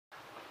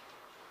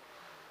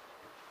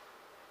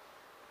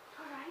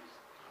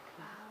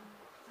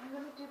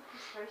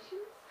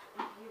demonstrations.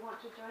 If you want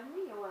to join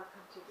me, you're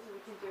welcome to. We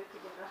can do it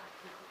together.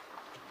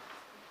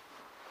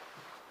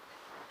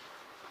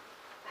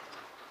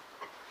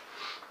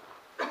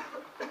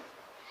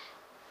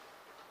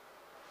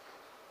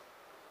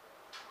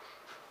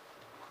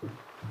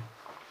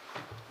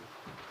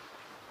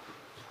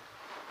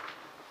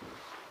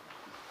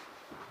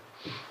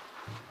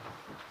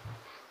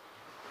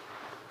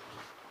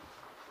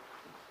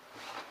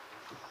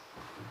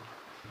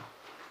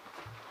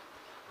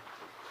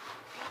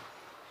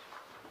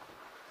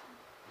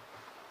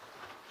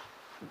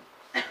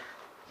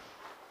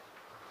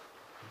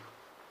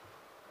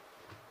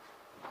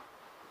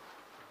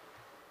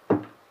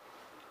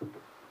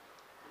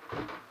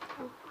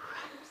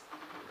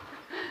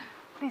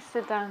 Please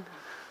sit down.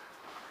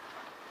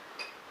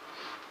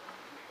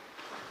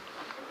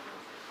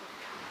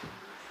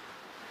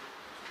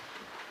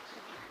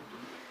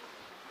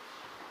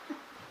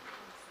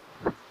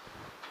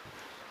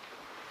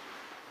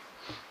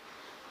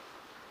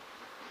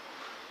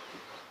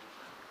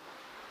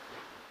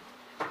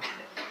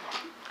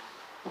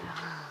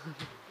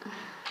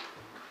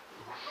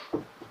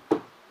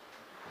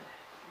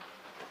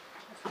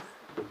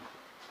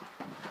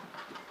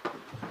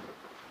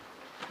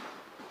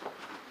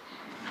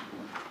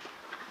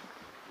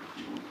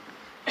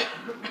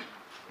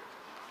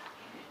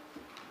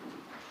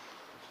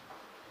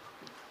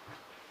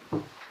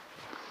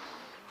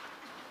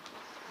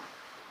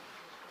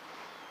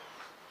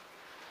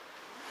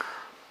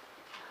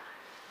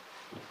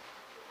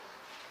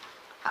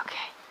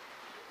 Okay.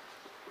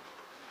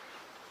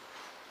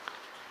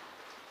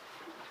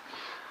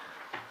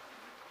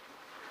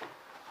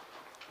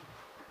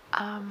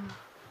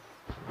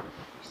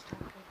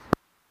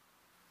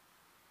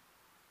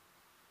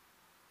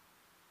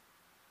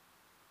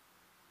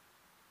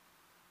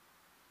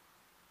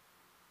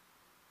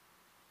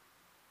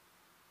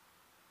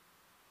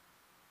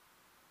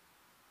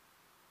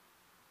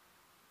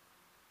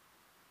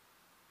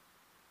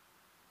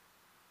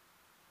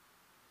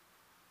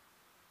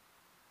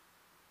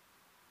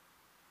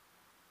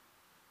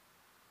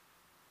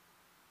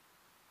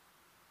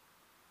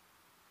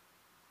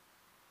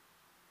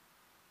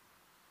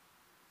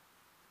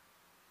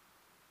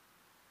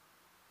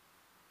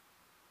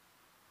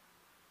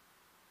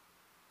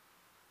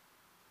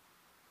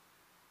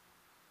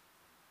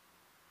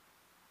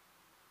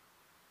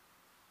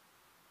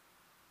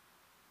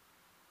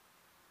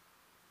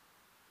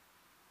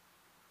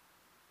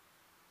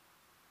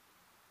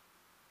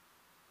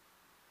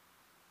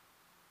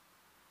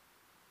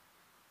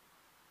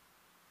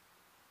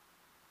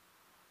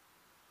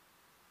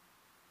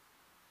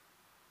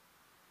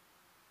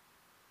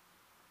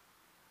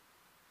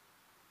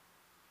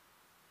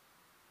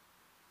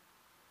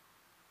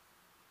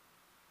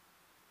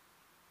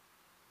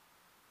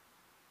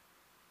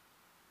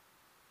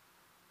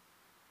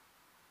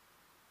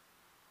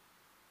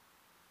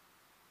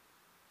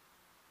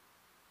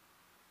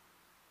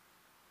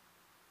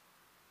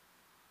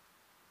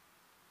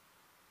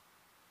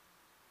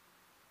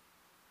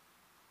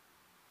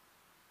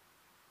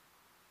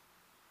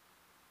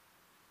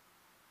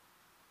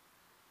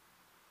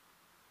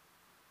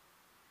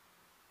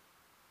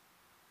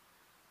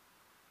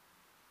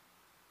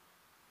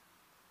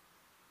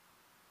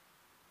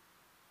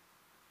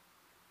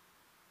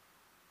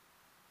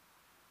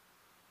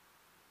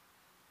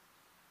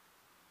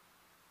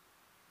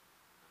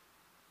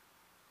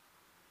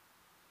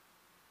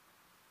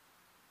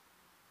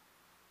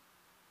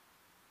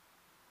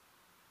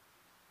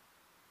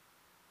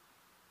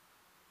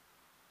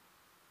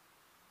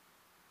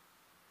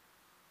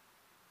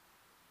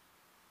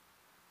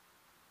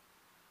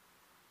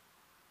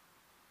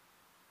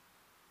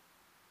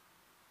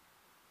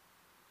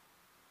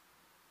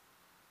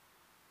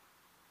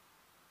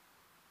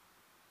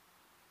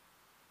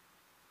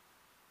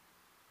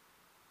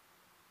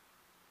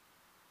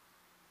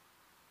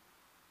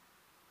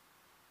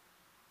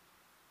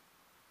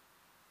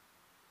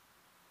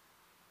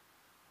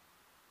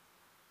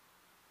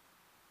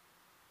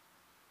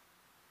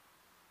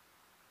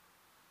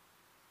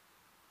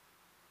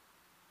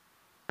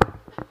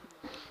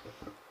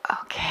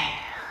 Okay.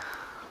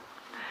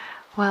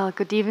 Well,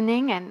 good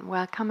evening and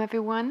welcome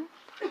everyone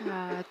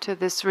to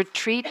this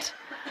retreat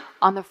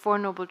on the Four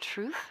Noble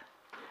Truths.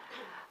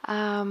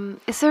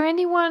 Is there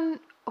anyone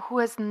who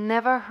has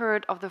never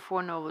heard of the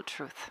Four Noble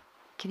Truths?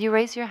 Can you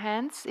raise your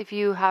hands if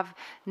you have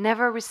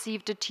never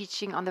received a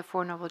teaching on the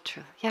Four Noble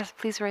Truths? Yes,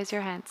 please raise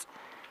your hands.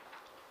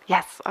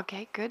 Yes,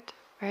 okay, good,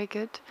 very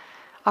good.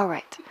 All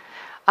right.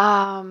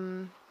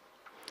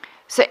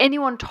 So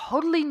anyone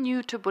totally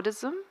new to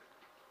Buddhism?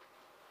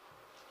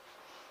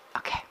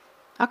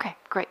 Okay,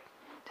 great.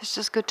 It's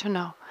just good to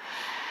know.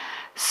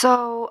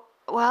 So,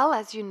 well,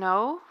 as you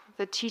know,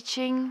 the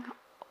teaching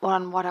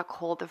on what I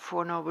call the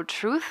Four Noble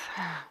Truths,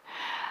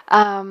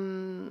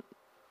 and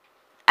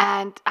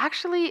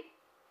actually,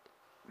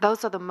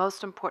 those are the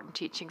most important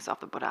teachings of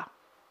the Buddha.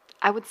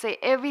 I would say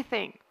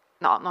everything,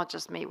 not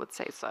just me would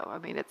say so. I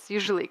mean, it's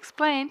usually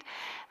explained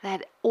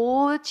that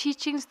all the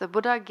teachings the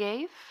Buddha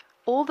gave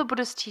all the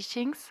Buddhist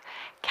teachings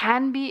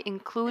can be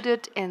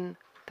included in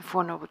the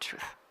Four Noble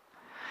Truths.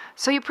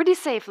 So you're pretty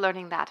safe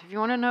learning that. If you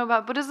want to know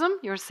about Buddhism,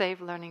 you're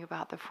safe learning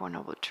about the Four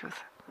Noble Truths.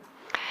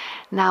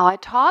 Now, I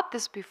taught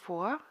this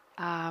before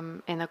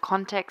in a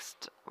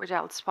context which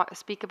I'll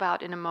speak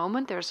about in a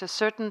moment. There's a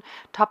certain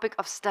topic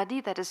of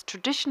study that is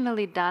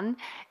traditionally done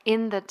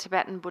in the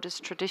Tibetan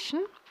Buddhist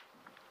tradition,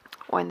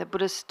 or in the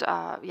Buddhist,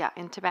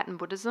 in Tibetan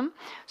Buddhism.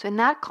 So in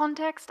that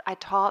context, I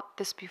taught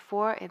this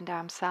before in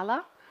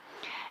Dharamsala.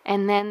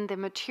 And then the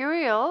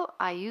material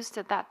I used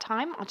at that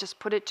time, I'll just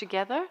put it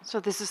together. So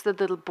this is the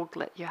little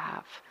booklet you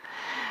have.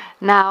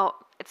 Now,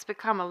 it's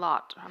become a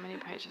lot. How many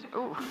pages?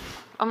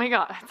 Oh my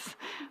God.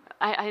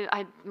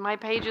 My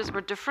pages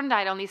were different. I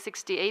had only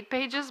 68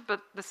 pages,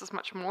 but this is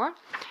much more.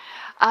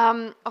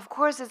 Of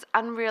course, it's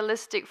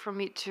unrealistic for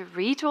me to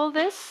read all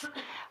this.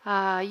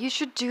 You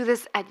should do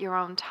this at your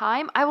own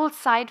time. I will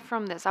cite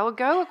from this. I will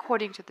go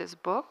according to this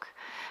book.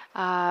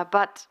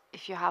 But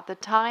if you have the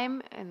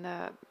time, in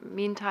the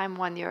meantime,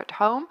 when you're at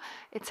home,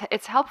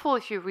 it's helpful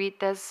if you read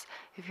this.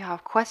 If you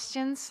have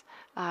questions,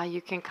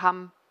 you can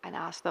come and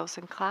ask those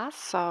in class,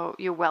 so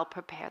you're well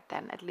prepared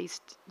then. At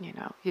least you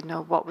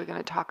know what we're going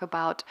to talk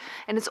about.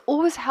 And it's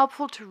always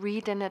helpful to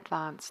read in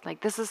advance.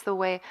 Like, this is the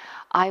way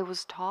I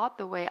was taught,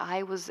 the way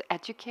I was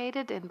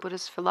educated in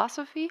Buddhist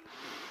philosophy.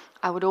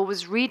 I would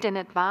always read in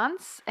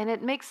advance, and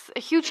it makes a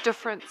huge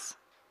difference.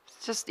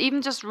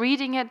 Even just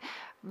reading it,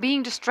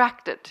 being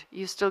distracted,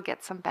 you still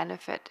get some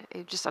benefit.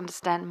 You just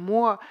understand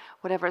more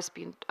whatever is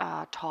being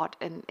taught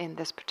in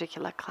this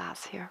particular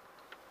class here.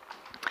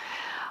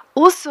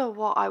 Also,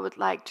 what I would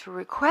like to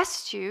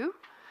request you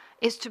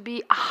is to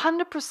be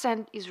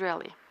 100%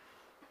 Israeli.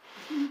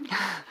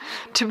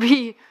 To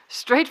be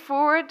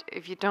straightforward.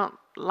 If you don't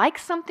like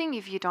something,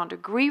 if you don't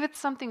agree with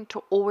something,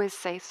 to always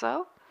say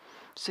so.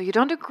 So you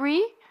don't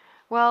agree,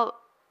 well,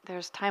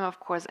 there's time, of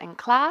course, in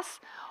class,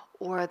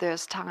 or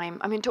there's time,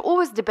 to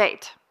always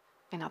debate,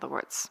 in other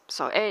words.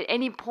 So at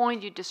any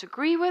point you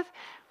disagree with,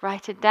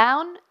 write it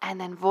down,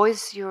 and then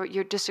voice your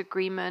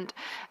disagreement.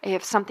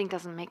 If something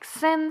doesn't make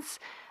sense,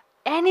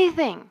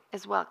 anything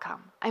is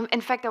welcome.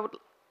 In fact, I would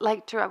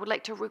like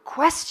to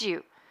request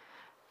you,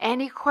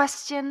 any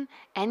question,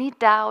 any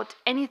doubt,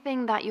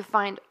 anything that you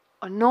find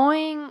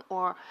annoying,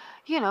 or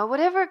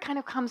whatever kind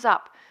of comes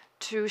up,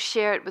 to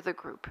share it with the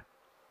group,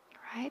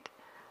 right?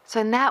 So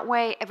in that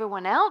way,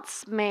 everyone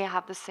else may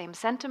have the same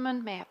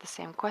sentiment, may have the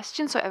same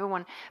question, so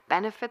everyone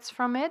benefits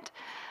from it,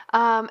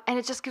 and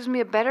it just gives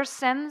me a better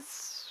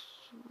sense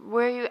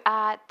where you're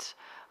at,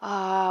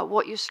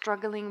 what you're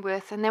struggling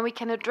with, and then we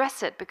can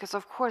address it, because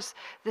of course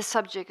this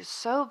subject is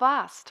so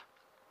vast.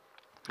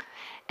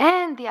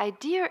 And the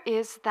idea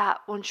is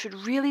that one should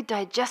really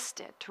digest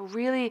it, to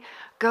really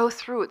go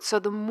through it. So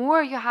the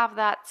more you have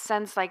that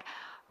sense, like,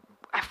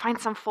 I find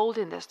some fault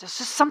in this, there's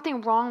just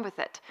something wrong with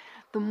it,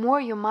 the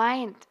more your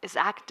mind is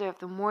active,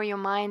 the more your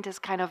mind is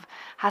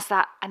has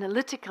that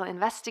analytical,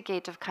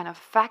 investigative kind of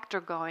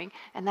factor going,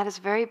 and that is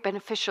very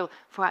beneficial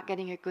for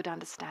getting a good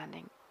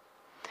understanding.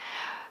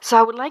 So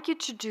I would like you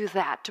to do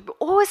that, to be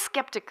always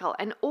skeptical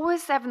and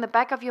always have in the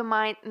back of your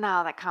mind,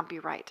 no, that can't be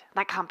right.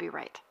 That can't be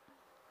right.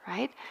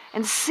 Right?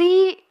 And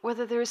see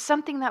whether there is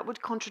something that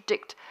would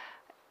contradict,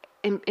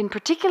 in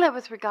particular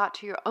with regard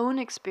to your own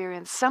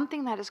experience,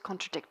 something that is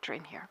contradictory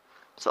in here.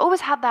 So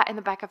always have that in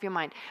the back of your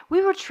mind.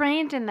 We were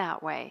trained in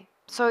that way.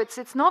 So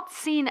it's not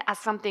seen as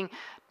something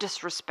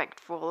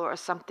disrespectful or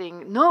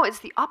something. No, it's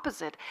the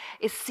opposite.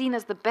 It's seen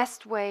as the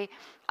best way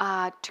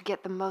to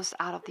get the most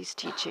out of these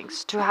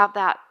teachings, to have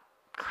that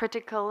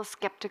critical,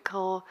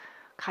 skeptical,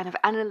 kind of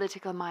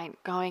analytical mind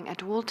going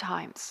at all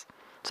times.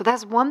 So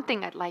that's one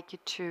thing I'd like you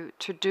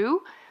to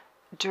do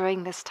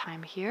during this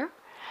time here.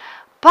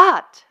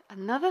 But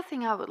another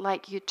thing I would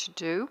like you to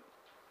do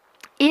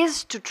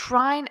is to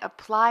try and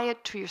apply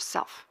it to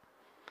yourself.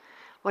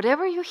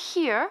 Whatever you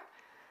hear,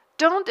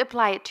 don't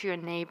apply it to your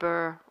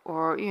neighbor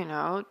or,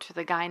 to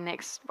the guy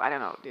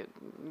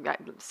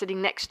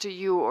sitting next to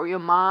you, or your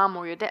mom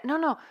or your dad.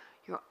 No,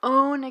 your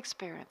own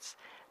experience.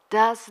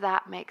 Does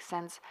that make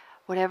sense?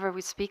 Whatever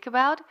we speak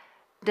about,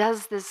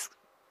 does this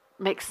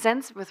make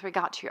sense with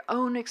regard to your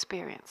own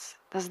experience?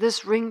 Does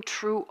this ring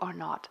true or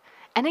not?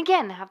 And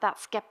again, have that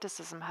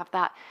skepticism, have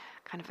that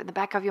kind of in the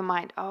back of your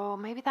mind, oh,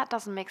 maybe that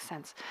doesn't make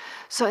sense.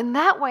 So in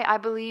that way, I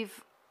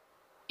believe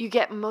you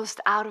get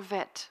most out of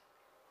it,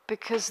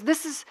 because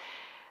this is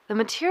the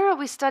material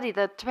we study.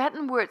 The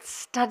Tibetan word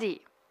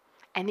study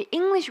and the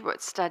English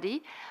word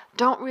study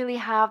don't really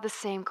have the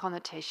same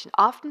connotation.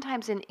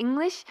 Oftentimes in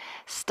English,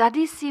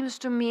 study seems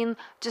to mean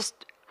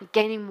just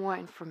gaining more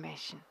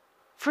information.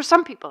 For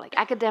some people, like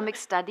academic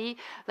study,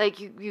 like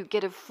you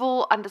get a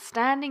full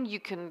understanding,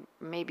 you can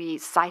maybe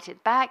cite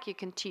it back, you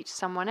can teach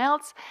someone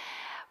else.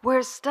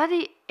 Whereas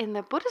study in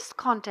the Buddhist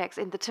context,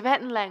 in the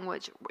Tibetan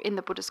language, in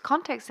the Buddhist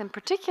context in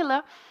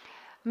particular,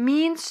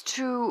 means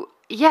to,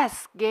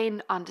 yes,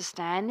 gain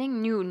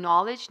understanding, new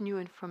knowledge, new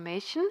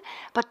information,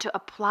 but to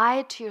apply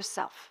it to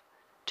yourself,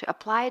 to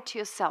apply it to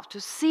yourself,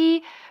 to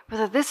see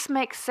whether this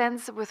makes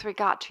sense with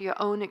regard to your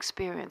own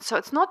experience. So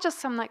it's not just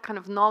some like kind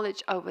of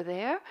knowledge over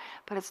there,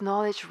 but it's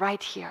knowledge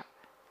right here.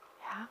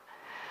 Yeah?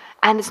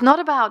 And it's not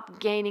about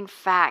gaining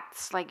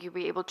facts, like you'll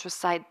be able to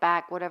recite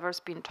back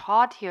whatever's been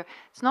taught here.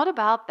 It's not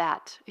about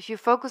that. If you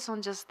focus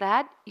on just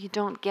that, you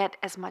don't get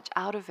as much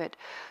out of it.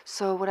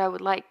 So what I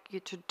would like you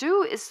to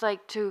do is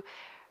like to,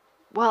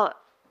 well,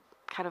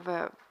 kind of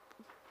a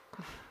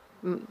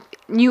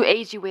new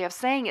agey way of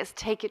saying is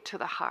take it to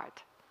the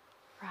heart,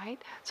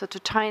 right? So to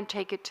try and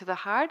take it to the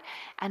heart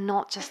and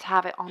not just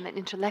have it on an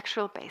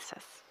intellectual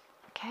basis,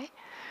 okay?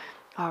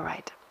 All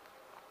right.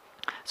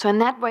 So in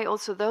that way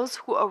also those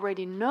who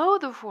already know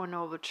the Four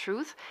Noble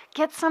Truths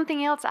get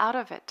something else out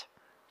of it.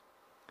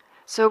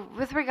 So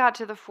with regard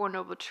to the Four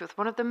Noble Truths,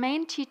 one of the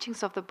main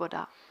teachings of the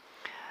Buddha.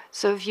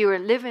 So if you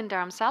live in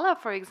Dharamsala,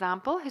 for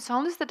example, His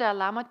Holiness the Dalai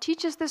Lama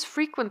teaches this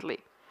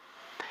frequently.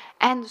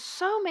 And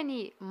so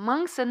many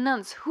monks and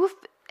nuns who've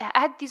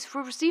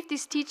received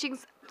these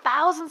teachings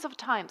thousands of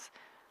times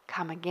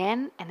come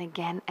again and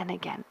again and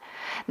again.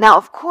 Now,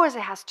 of course,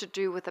 it has to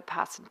do with the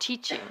person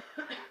teaching.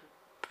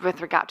 With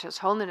regard to His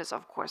Holiness,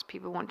 of course,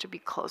 people want to be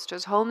close to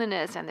His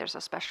Holiness and there's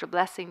a special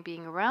blessing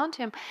being around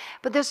him.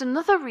 But there's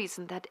another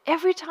reason that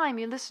every time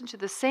you listen to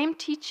the same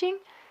teaching,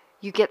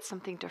 you get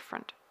something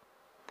different.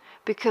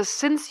 Because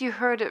since you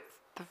heard it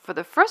for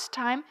the first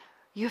time,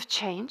 you've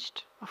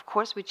changed. Of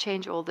course, we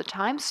change all the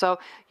time. So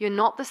you're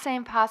not the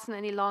same person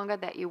any longer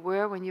that you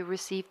were when you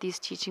received these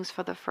teachings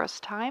for the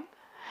first time.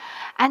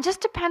 And just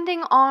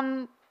depending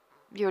on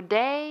your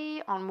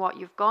day, on what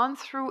you've gone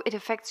through, it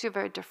affects you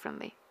very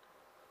differently.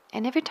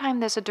 And every time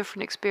there's a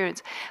different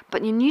experience.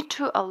 But you need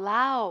to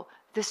allow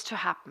this to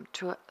happen,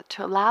 to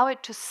allow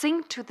it to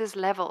sink to this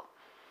level,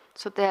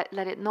 so that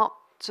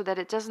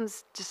it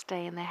doesn't just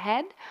stay in the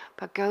head,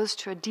 but goes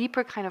to a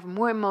deeper kind of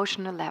more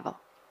emotional level.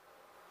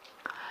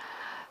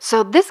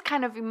 So this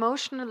kind of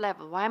emotional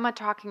level, why am I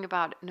talking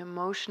about an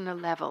emotional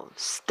level?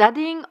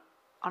 Studying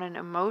on an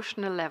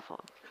emotional level.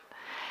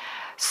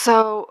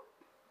 So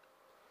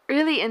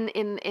really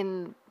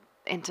in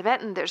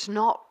Tibetan, there's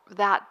not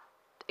that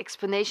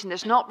explanation,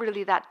 there's not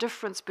really that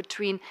difference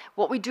between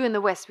what we do in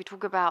the West. We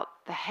talk about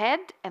the head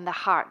and the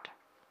heart,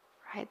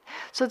 right?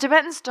 So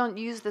Tibetans don't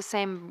use the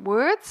same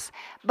words,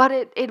 but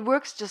it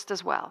works just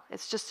as well.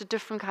 It's just a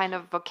different kind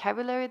of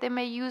vocabulary they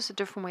may use, a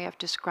different way of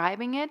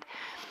describing it.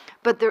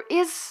 But there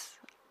is,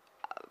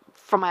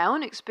 from my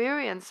own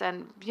experience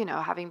and,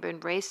 having been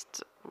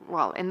raised,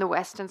 in the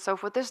West and so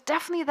forth, there's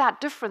definitely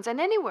that difference. And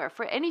anywhere,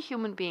 for any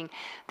human being,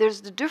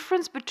 there's the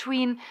difference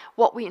between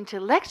what we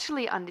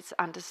intellectually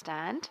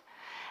understand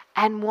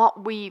and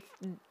what we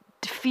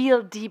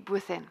feel deep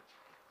within.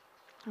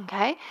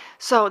 Okay?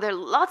 So there are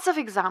lots of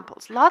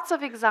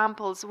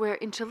examples where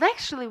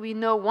intellectually we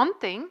know one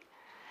thing,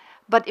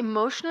 but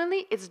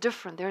emotionally it's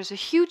different. There's a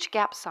huge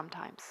gap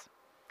sometimes.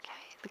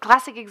 The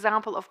classic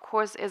example, of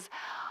course, is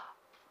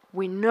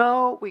we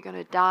know we're going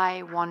to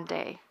die one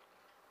day,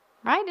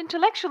 right?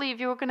 Intellectually, if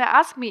you were going to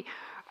ask me,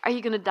 are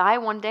you going to die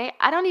one day?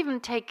 I don't even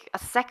take a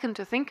second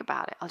to think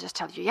about it. I'll just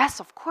tell you,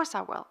 yes, of course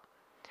I will.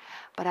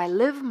 But I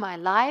live my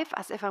life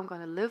as if I'm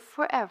going to live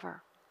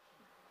forever,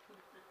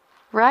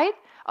 right?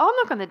 Oh, I'm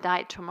not going to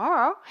die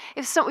tomorrow.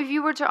 If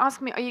you were to ask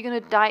me, are you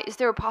going to die? Is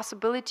there a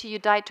possibility you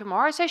die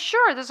tomorrow? I say,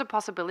 sure, there's a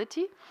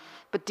possibility.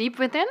 But deep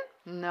within,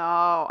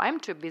 no, I'm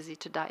too busy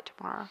to die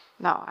tomorrow.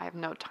 No, I have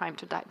no time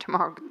to die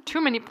tomorrow.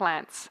 Too many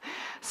plans.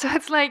 So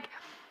it's like,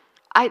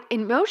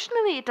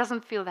 emotionally, it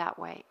doesn't feel that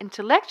way.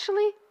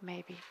 Intellectually,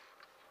 maybe,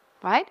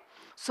 right?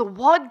 So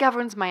what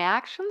governs my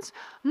actions?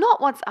 Not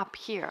what's up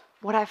here,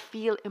 what I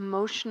feel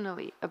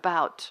emotionally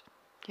about,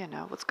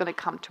 what's going to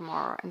come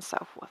tomorrow and so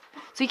forth.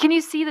 So can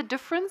you see the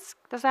difference?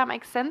 Does that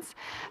make sense?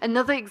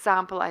 Another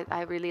example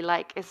I really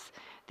like is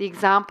the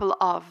example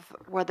of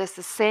where there's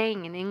a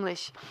saying in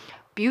English,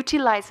 beauty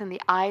lies in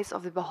the eyes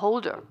of the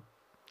beholder.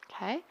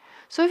 Okay?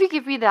 So if you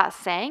give me that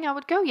saying, I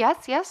would go,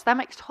 yes, that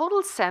makes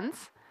total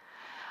sense.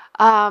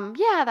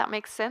 Yeah, that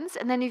makes sense.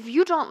 And then if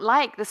you don't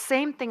like the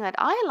same thing that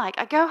I like,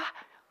 I go,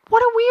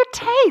 what a weird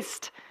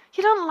taste.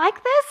 You don't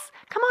like this?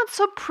 Come on, it's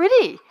so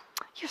pretty.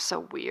 You're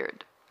so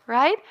weird,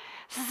 right?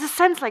 So there's a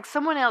sense like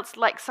someone else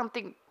likes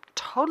something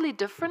totally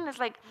different. It's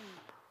like,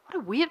 what a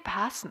weird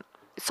person.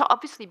 It's so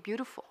obviously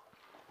beautiful.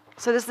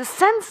 So there's this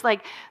sense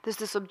like there's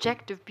this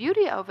objective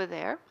beauty over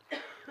there,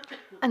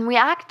 and we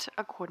act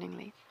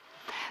accordingly.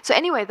 So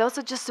anyway, those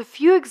are just a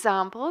few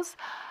examples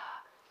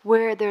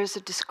where there's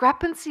a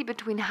discrepancy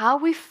between how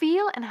we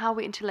feel and how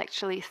we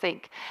intellectually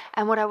think.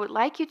 And what I would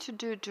like you to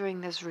do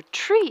during this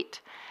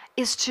retreat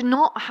is to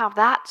not have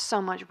that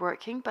so much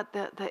working, but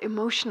the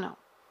emotional,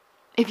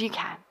 if you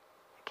can.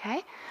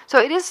 Okay? So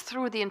it is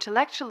through the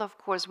intellectual, of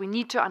course, we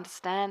need to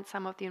understand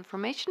some of the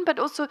information, but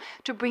also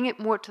to bring it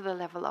more to the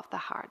level of the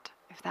heart,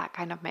 if that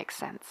kind of makes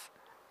sense.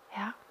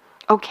 Yeah?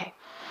 Okay.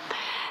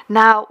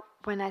 Now,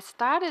 when I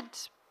started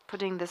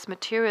putting this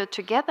material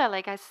together,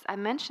 like I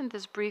mentioned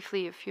this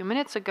briefly a few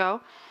minutes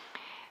ago,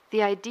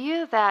 the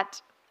idea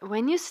that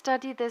when you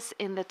study this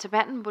in the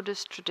Tibetan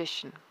Buddhist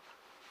tradition,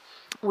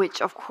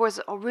 which of course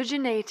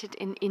originated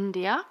in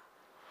India,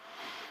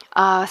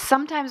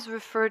 sometimes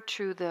referred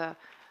to the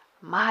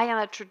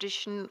Mahayana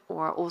tradition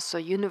or also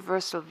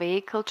universal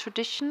vehicle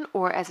tradition,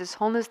 or as His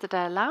Holiness the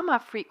Dalai Lama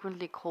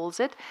frequently calls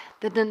it,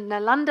 the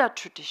Nalanda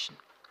tradition.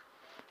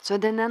 So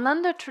the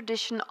Nalanda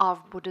tradition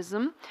of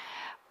Buddhism,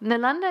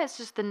 Nalanda is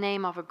just the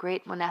name of a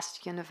great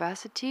monastic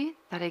university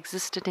that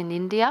existed in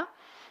India,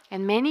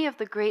 and many of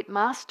the great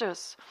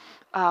masters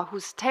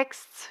whose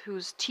texts,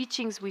 whose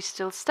teachings we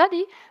still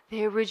study,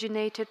 they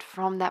originated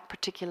from that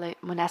particular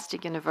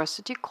monastic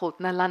university called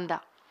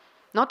Nalanda.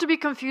 Not to be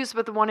confused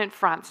with the one in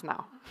France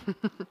now.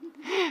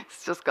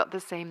 It's just got the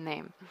same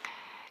name.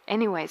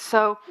 Anyway,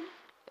 so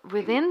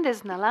within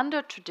this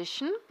Nalanda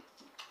tradition,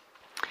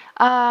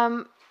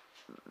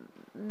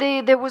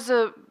 there was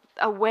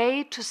a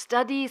way to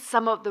study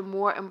some of the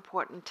more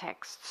important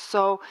texts.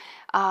 So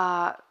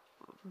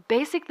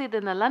basically the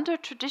Nalanda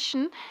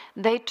tradition,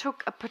 they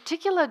took a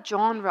particular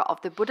genre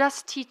of the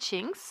Buddha's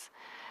teachings.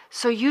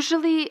 So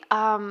usually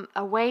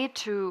a way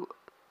to,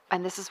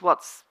 and this is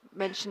what's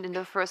mentioned in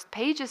the first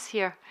pages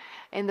here.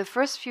 In the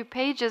first few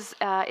pages,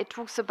 it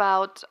talks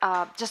about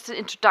just an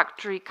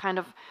introductory kind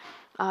of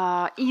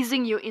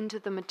easing you into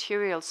the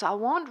material. So I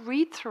won't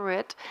read through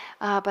it,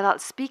 but I'll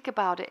speak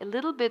about it a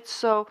little bit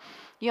so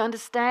you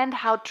understand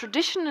how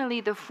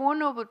traditionally the Four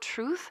Noble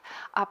Truths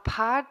are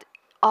part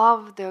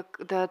of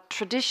the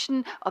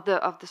tradition of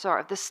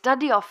the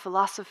study of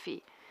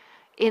philosophy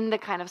in the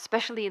kind of,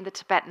 especially in the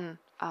Tibetan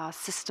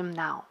system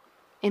now.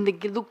 In the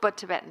Gelugpa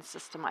Tibetan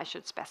system, I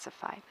should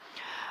specify.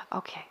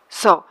 Okay,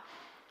 so,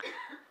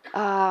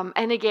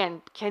 and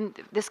again,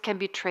 this can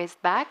be traced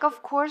back,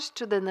 of course,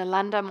 to the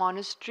Nalanda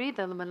monastery,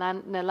 the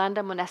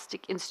Nalanda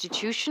monastic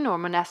institution or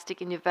monastic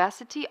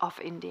university of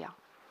India.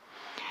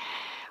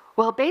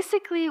 Well,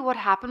 basically what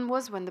happened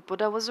was when the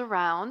Buddha was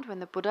around, when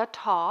the Buddha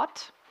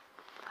taught,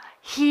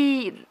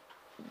 he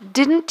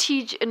didn't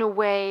teach in a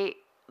way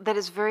that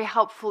is very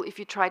helpful if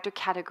you try to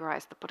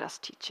categorize the Buddha's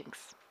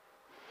teachings.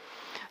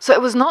 So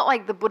it was not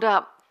like the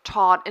Buddha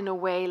taught in a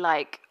way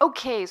like,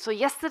 okay, so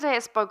yesterday I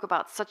spoke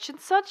about such and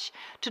such,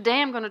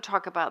 today I'm going to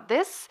talk about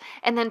this,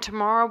 and then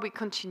tomorrow we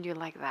continue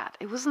like that.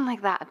 It wasn't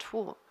like that at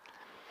all.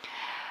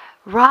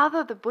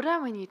 Rather, the Buddha,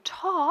 when he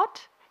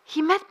taught,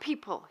 he met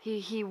people.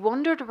 He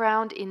wandered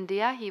around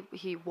India,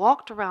 he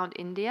walked around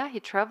India, he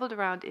traveled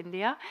around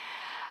India,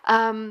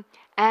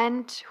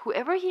 and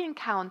whoever he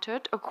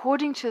encountered,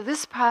 according to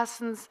this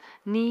person's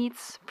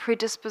needs,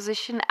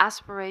 predisposition,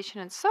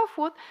 aspiration, and so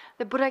forth,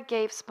 the Buddha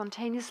gave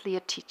spontaneously a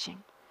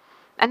teaching.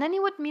 And then he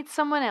would meet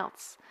someone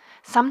else.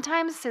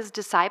 Sometimes his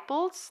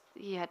disciples,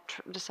 he had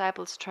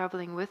disciples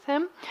traveling with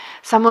him,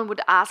 someone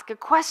would ask a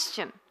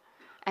question,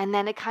 and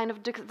then a kind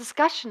of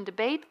discussion,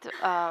 debate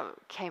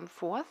came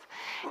forth.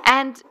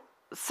 And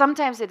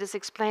sometimes it is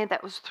explained that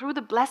it was through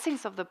the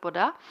blessings of the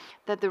Buddha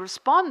that the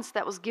response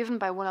that was given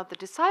by one of the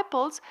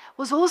disciples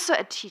was also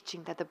a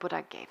teaching that the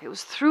Buddha gave. It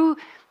was through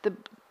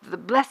the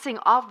blessing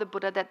of the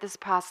Buddha that this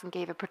person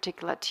gave a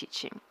particular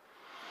teaching.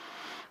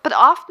 But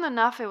often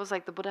enough, it was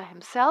like the Buddha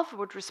himself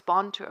would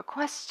respond to a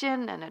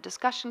question and a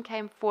discussion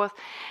came forth.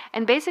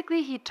 And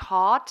basically he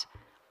taught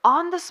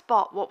on the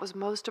spot what was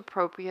most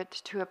appropriate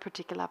to a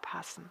particular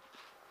person.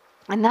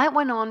 And that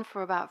went on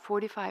for about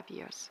 45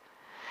 years.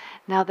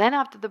 Now then,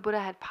 after the Buddha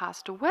had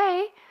passed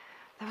away,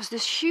 there was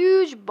this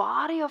huge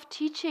body of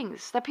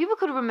teachings that people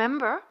could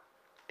remember.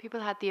 People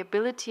had the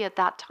ability at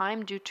that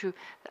time, due to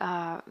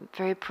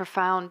very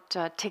profound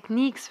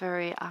techniques,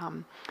 very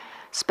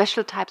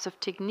special types of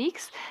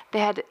techniques, they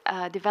had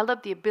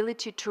developed the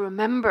ability to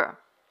remember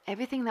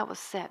everything that was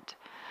said,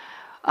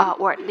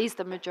 or at least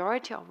the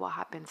majority of what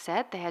had been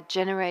said. They had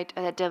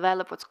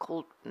developed what's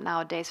called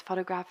nowadays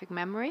photographic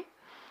memory.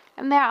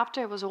 And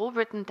thereafter it was all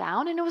written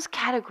down and it was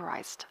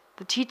categorized.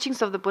 The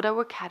teachings of the Buddha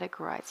were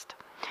categorized.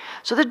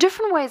 So there are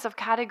different ways of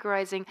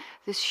categorizing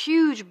this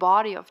huge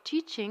body of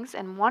teachings,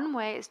 and one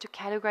way is to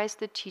categorize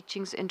the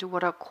teachings into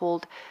what are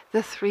called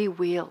the three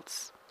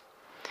wheels.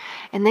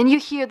 And then you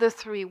hear the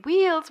three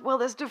wheels, well,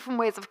 there's different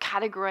ways of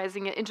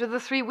categorizing it into the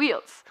three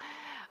wheels.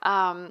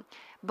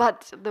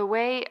 But the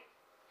way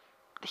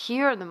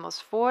here, the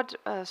most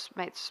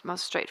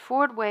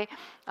straightforward way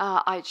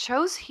I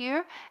chose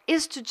here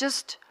is to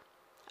just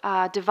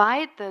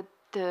divide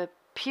the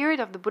period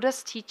of the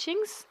Buddha's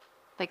teachings,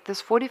 like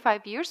this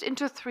 45 years,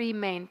 into three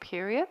main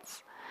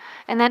periods,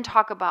 and then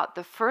talk about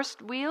the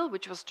first wheel,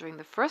 which was during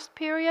the first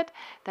period,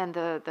 then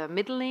the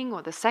middling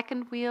or the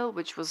second wheel,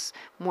 which was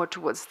more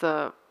towards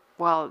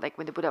like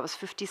when the Buddha was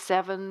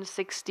 57,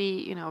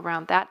 60,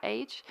 around that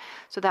age.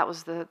 So that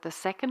was the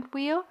second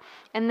wheel.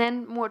 And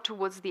then more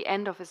towards the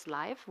end of his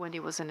life, when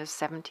he was in his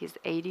 70s,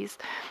 80s,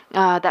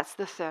 that's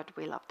the third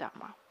wheel of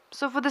Dharma.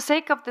 So for the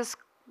sake of this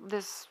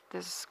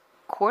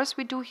course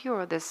we do here,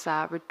 or this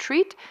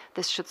retreat,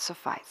 this should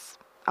suffice.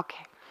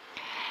 Okay.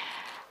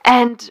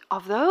 And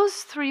of those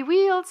three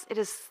wheels, it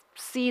is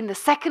seen, the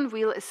second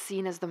wheel is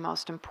seen as the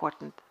most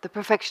important, the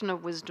Perfection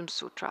of Wisdom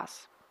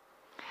Sutras.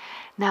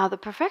 Now, the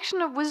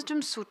Perfection of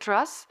Wisdom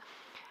Sutras,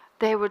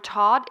 they were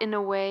taught in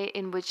a way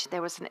in which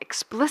there was an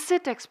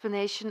explicit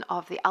explanation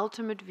of the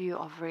ultimate view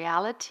of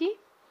reality,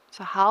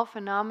 so how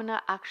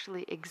phenomena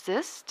actually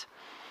exist,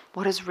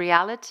 what is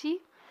reality.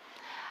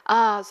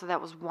 So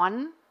that was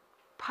one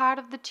part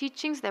of the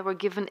teachings. They were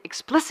given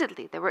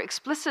explicitly. They were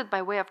explicit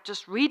by way of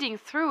just reading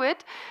through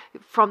it.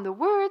 From the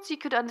words, you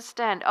could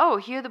understand, oh,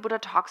 here the Buddha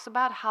talks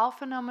about how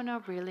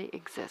phenomena really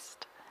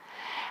exist.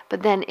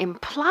 But then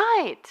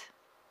implied,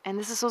 and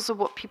this is also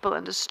what people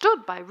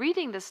understood by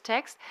reading this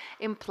text,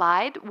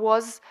 implied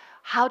was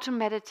how to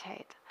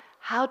meditate,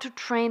 how to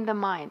train the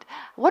mind,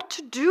 what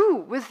to do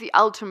with the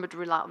ultimate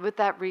with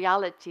that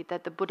reality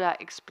that the Buddha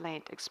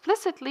explained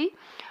explicitly,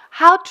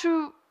 how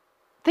to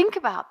think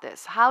about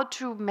this, how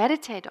to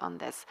meditate on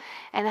this,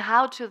 and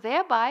how to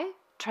thereby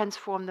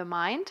transform the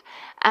mind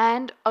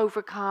and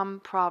overcome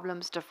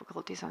problems,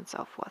 difficulties, and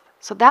so forth.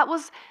 So that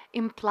was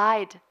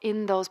implied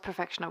in those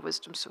Perfection of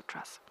Wisdom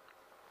Sutras.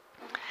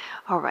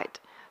 All right.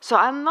 So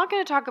I'm not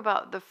going to talk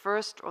about the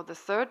first or the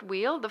third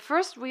wheel. The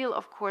first wheel,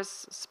 of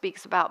course,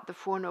 speaks about the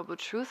Four Noble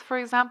Truths, for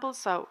example.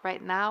 So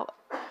right now,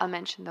 I'll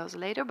mention those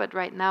later, but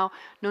right now,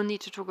 no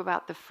need to talk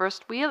about the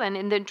first wheel. And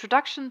in the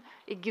introduction,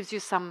 it gives you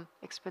some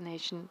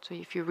explanation. So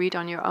if you read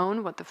on your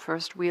own what the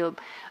first wheel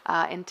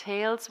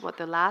entails, what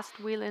the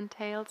last wheel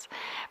entails.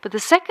 But the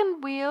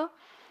second wheel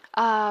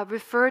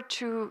referred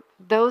to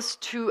those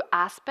two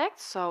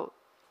aspects. So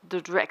the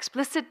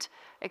explicit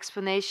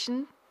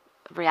explanation,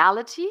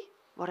 reality.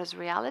 What is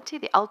reality?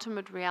 The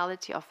ultimate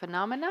reality of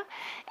phenomena.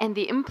 And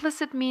the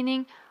implicit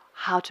meaning,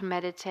 how to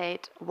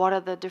meditate, what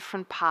are the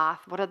different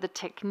paths, what are the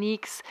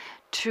techniques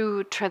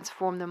to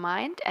transform the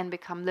mind and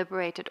become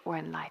liberated or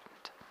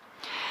enlightened.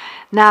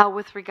 Now,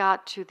 with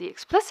regard to the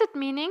explicit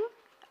meaning,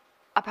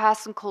 a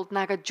person called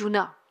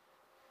Nagarjuna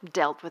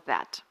dealt with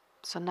that.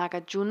 So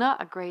Nagarjuna,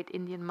 a great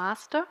Indian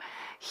master,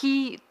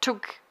 he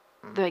took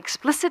the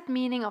explicit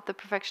meaning of the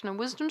Perfection of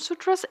Wisdom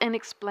Sutras and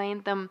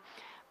explained them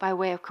by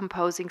way of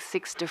composing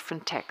 6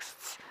 different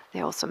texts.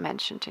 They're also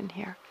mentioned in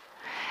here.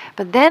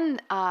 But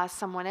then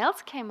someone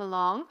else came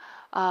along,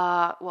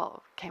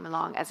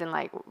 as in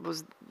like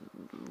was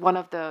one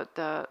of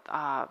the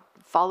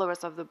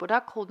followers of the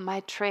Buddha called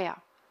Maitreya.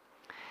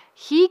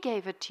 He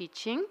gave a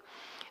teaching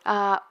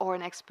or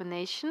an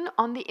explanation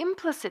on the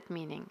implicit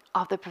meaning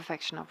of the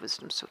Perfection of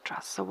Wisdom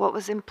Sutras. So what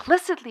was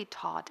implicitly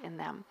taught in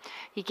them,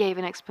 he gave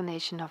an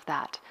explanation of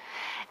that.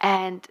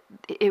 And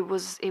it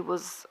was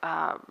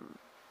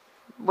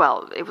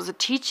a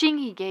teaching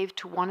he gave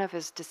to one of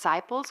his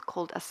disciples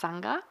called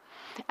Asanga.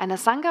 And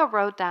Asanga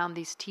wrote down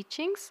these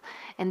teachings,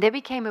 and there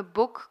became a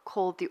book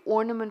called The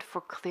Ornament for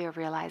Clear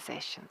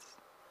Realizations.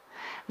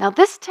 Now,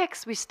 this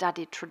text we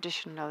studied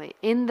traditionally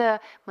in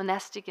the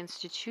monastic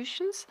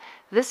institutions.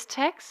 This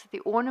text, The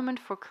Ornament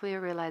for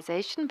Clear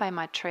Realization by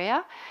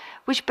Maitreya,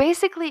 which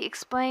basically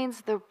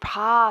explains the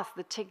path,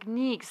 the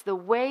techniques, the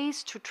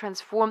ways to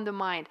transform the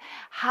mind,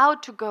 how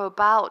to go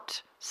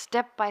about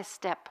step by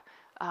step,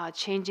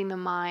 changing the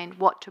mind,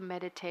 what to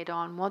meditate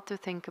on, what to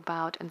think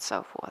about, and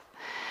so forth,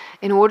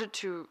 in order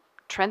to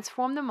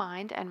transform the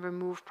mind and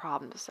remove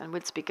problems. And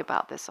we'll speak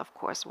about this, of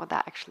course, what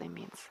that actually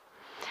means.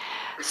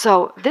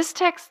 So this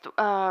text,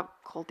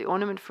 called The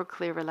Ornament for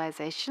Clear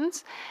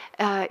Realizations,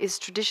 is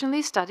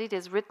traditionally studied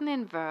as written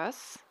in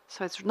verse,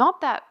 so it's not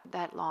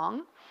that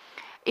long.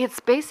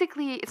 It's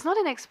not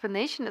an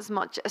explanation as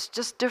much as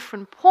just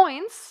different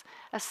points,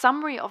 a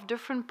summary of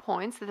different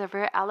points that are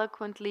very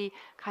eloquently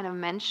kind of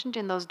mentioned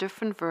in those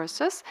different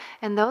verses,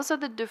 and those are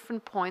the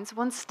different points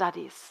one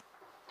studies.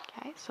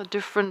 Okay, so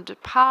different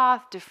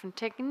paths, different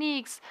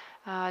techniques,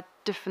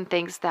 different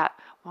things that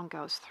one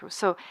goes through.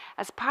 So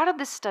as part of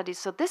this study,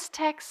 so this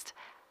text,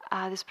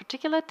 this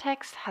particular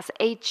text has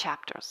 8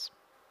 chapters.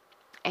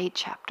 8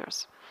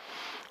 chapters.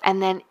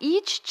 And then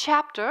each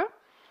chapter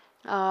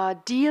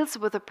deals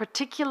with a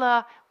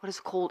particular, what is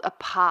called a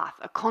path,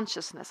 a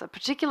consciousness, a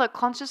particular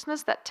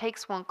consciousness that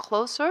takes one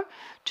closer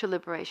to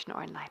liberation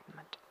or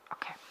enlightenment.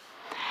 Okay.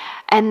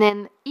 And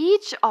then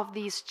each of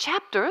these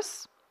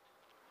chapters,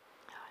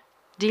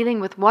 dealing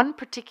with one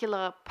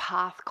particular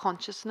path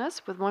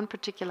consciousness, with one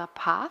particular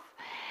path,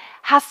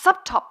 has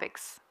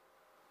subtopics.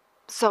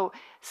 So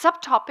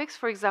subtopics,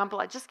 for example,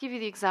 I just give you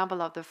the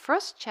example of the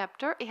first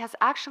chapter, it has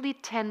actually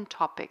 10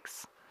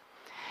 topics.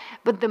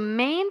 But the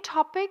main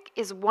topic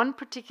is one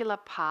particular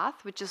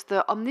path, which is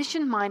the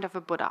omniscient mind of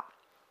a Buddha.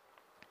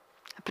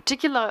 A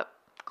particular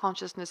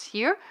consciousness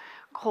here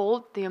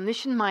called the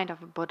omniscient mind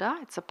of a Buddha.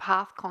 It's a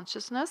path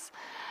consciousness.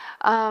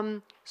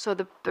 So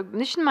the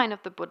omniscient mind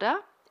of the Buddha,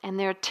 and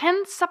there are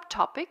 10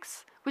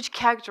 subtopics which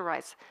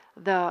characterize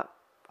the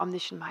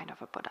omniscient mind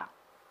of a Buddha.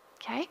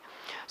 Okay?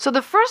 So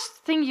the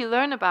first thing you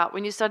learn about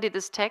when you study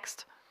this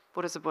text,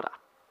 what is a Buddha?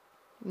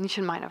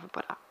 Omniscient mind of a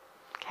Buddha.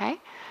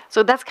 Okay?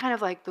 So that's kind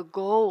of like the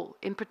goal,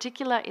 in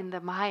particular in the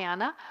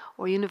Mahayana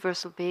or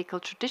universal vehicle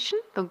tradition.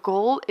 The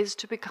goal is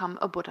to become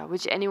a Buddha,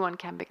 which anyone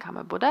can become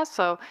a Buddha.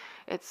 So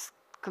it's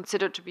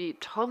considered to be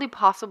totally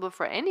possible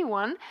for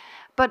anyone,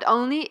 but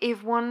only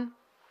if one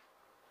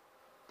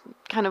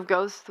kind of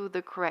goes through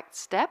the correct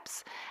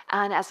steps.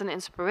 And as an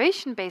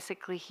inspiration,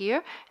 basically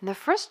here, in the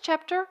first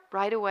chapter,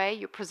 right away,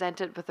 you're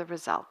presented with the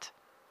result.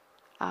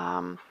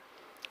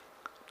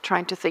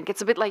 Trying to think.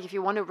 It's a bit like if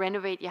you want to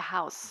renovate your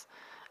house.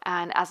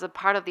 And as a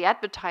part of the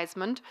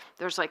advertisement,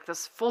 there's like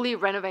this fully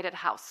renovated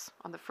house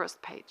on the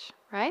first page,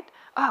 right?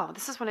 Oh,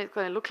 this is what it's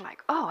going to look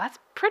like. Oh, that's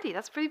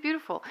pretty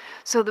beautiful.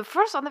 So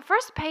on the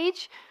first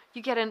page,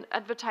 you get an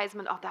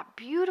advertisement of that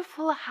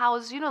beautiful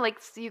house. Like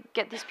you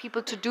get these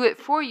people to do it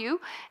for you,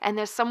 and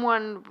there's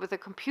someone with a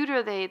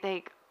computer,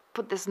 they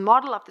put this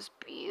model of this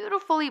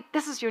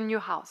this is your new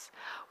house.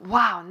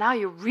 Wow, now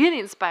you're really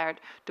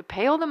inspired to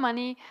pay all the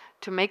money,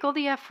 to make all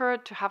the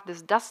effort, to have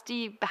this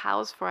dusty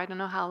house for I don't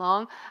know how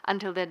long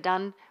until they're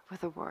done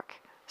with the work.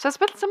 So it's a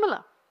bit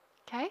similar,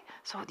 okay?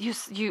 So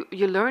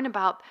you learn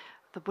about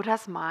the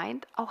Buddha's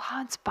mind. Oh,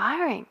 how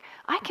inspiring.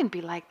 I can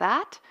be like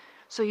that.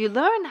 So you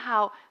learn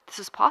how this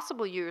is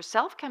possible. You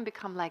yourself can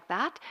become like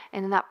that.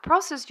 And in that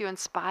process, you're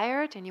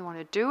inspired and you want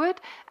to do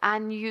it.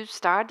 And you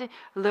start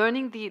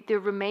learning the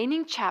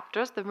remaining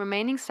chapters, the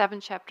remaining 7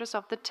 chapters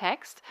of the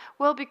text.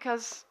 Well,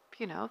 because,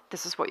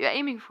 this is what you're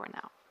aiming for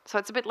now. So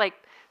it's a bit like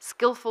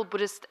skillful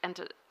Buddhist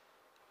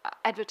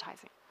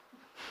advertising,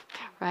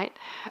 right?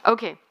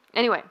 Okay,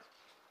 anyway.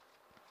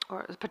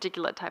 Or a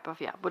particular type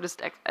of,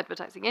 Buddhist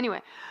advertising.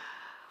 Anyway,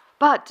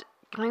 but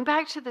going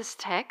back to this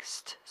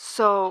text,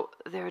 so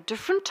there are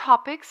different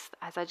topics,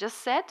 as I just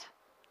said,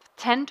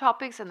 10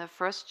 topics in the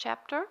first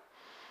chapter,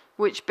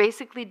 which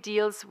basically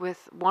deals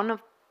with one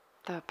of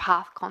the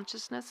path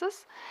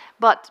consciousnesses,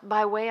 but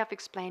by way of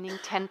explaining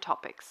 10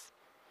 topics.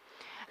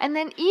 And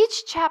then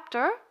each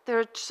chapter, there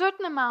are a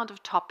certain amount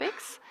of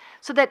topics,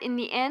 so that in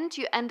the end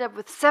you end up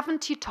with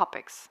 70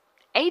 topics.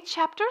 8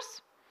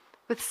 chapters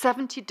with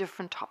 70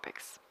 different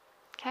topics.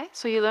 Okay,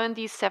 so you learn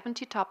these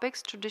 70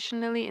 topics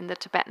traditionally in the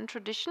Tibetan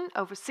tradition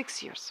over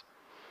 6 years,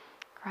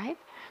 right?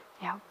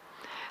 Yeah.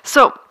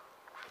 So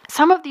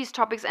some of these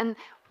topics, and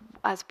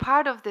as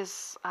part of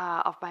this,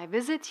 of my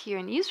visit here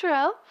in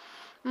Israel,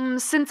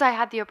 since I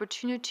had the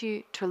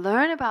opportunity to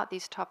learn about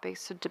these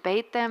topics, to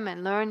debate them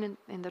and learn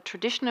in the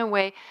traditional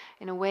way,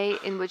 in a way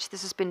in which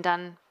this has been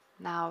done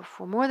now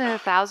for more than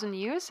 1,000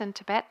 years in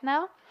Tibet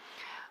now,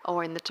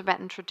 or in the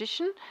Tibetan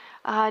tradition,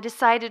 I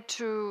decided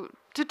to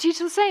teach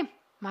the same.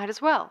 Might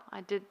as well.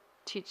 I did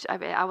teach,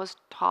 I was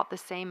taught the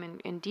same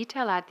in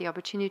detail. I had the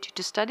opportunity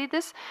to study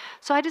this.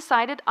 So I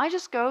decided I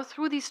just go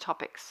through these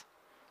topics.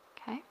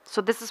 Okay? So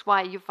this is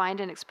why you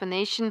find an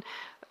explanation.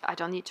 I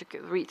don't need to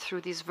read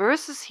through these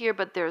verses here,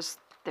 but there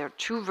are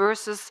 2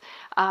 verses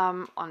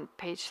on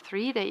page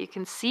 3 that you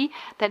can see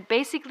that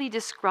basically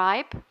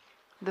describe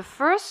the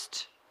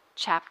first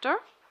chapter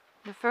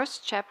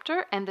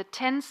and the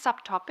 10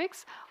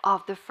 subtopics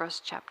of the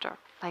first chapter.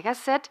 Like I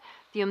said,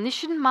 the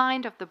omniscient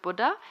mind of the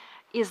Buddha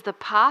is the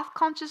path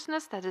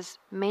consciousness that is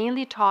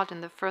mainly taught in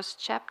the first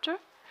chapter,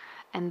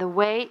 and the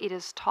way it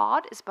is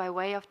taught is by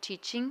way of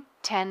teaching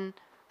 10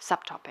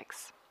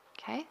 subtopics.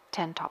 Okay,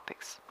 10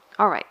 topics.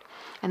 All right,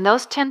 and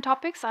those 10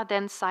 topics are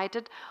then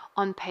cited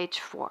on page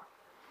 4.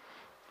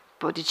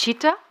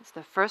 Bodhicitta is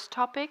the first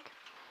topic.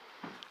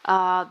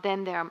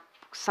 Then there are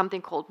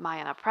something called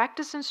Mahayana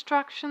practice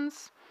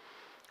instructions,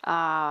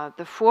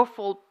 the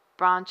fourfold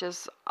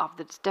branches of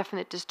the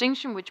definite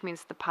distinction, which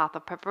means the path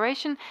of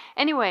preparation.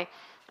 Anyway,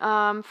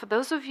 for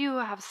those of you who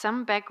have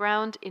some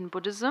background in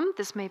Buddhism,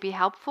 this may be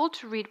helpful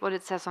to read what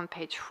it says on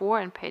page 4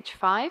 and page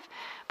 5,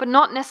 but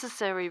not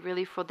necessary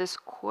really for this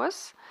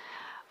course.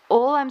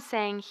 All I'm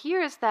saying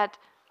here is that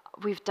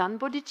we've done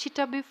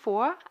bodhicitta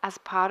before. As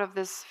part of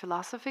this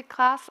philosophy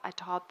class, I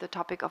taught the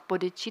topic of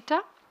bodhicitta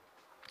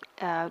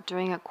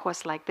during a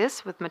course like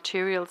this, with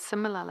materials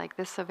similar like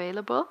this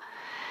available.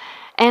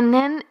 And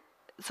then,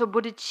 so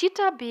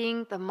bodhicitta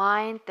being the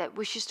mind that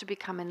wishes to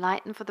become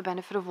enlightened for the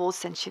benefit of all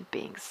sentient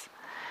beings.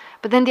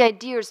 But then the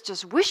idea is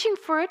just wishing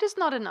for it is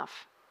not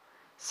enough.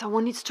 So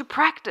one needs to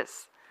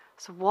practice.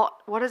 So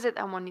what is it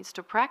that one needs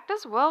to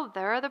practice? Well,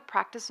 there are the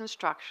practice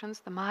instructions,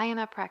 the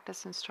Mahayana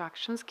practice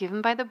instructions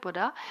given by the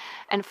Buddha,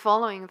 and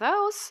following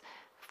those,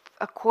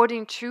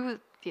 according to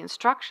the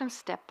instructions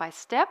step by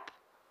step,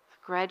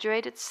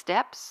 graduated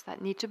steps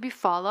that need to be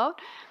followed,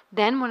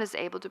 then one is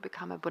able to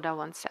become a Buddha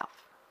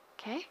oneself.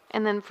 Okay,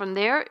 and then from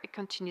there it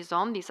continues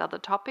on, these other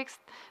topics.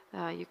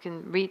 You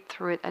can read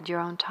through it at your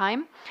own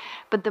time.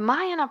 But the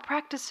Mahayana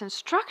practice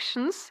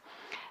instructions,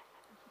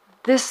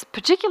 this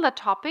particular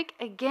topic,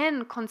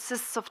 again,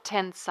 consists of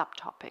 10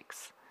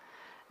 subtopics.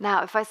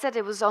 Now, if I said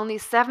it was only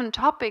 7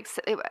 topics,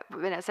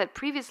 when I said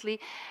previously,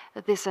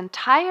 this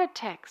entire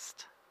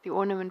text, the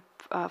Ornament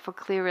for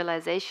Clear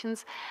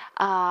Realizations,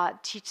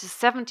 teaches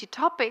 70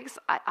 topics.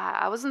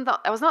 I was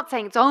not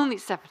saying it's only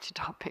 70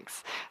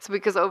 topics. So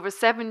because over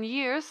 7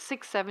 years,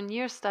 6-7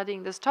 years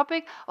studying this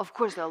topic, of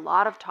course there are a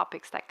lot of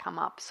topics that come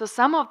up. So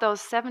some of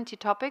those 70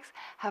 topics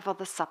have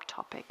other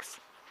subtopics.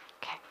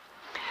 Okay.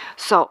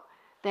 So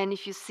then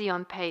if you see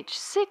on page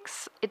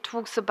 6, it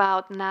talks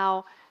about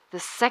now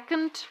the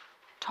second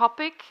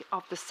topic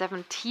of the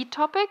 7 T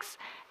topics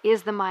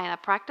is the Mahayana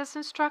practice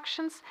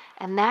instructions,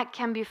 and that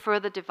can be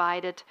further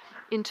divided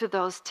into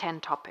those 10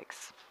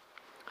 topics.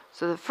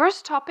 So the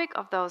first topic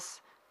of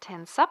those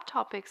 10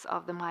 subtopics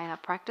of the Mahayana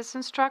practice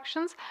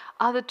instructions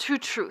are the two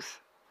truths.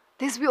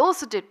 This we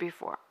also did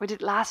before. We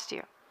did last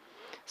year.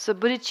 So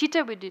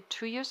bodhicitta we did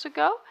 2 years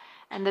ago,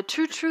 and the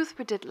true truth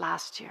we did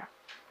last year.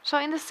 So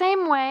in the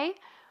same way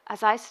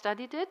as I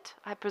studied it,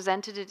 I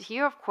presented it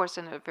here, of course,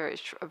 in a very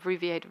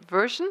abbreviated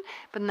version,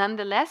 but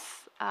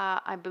nonetheless,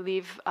 I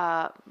believe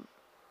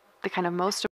the kind of most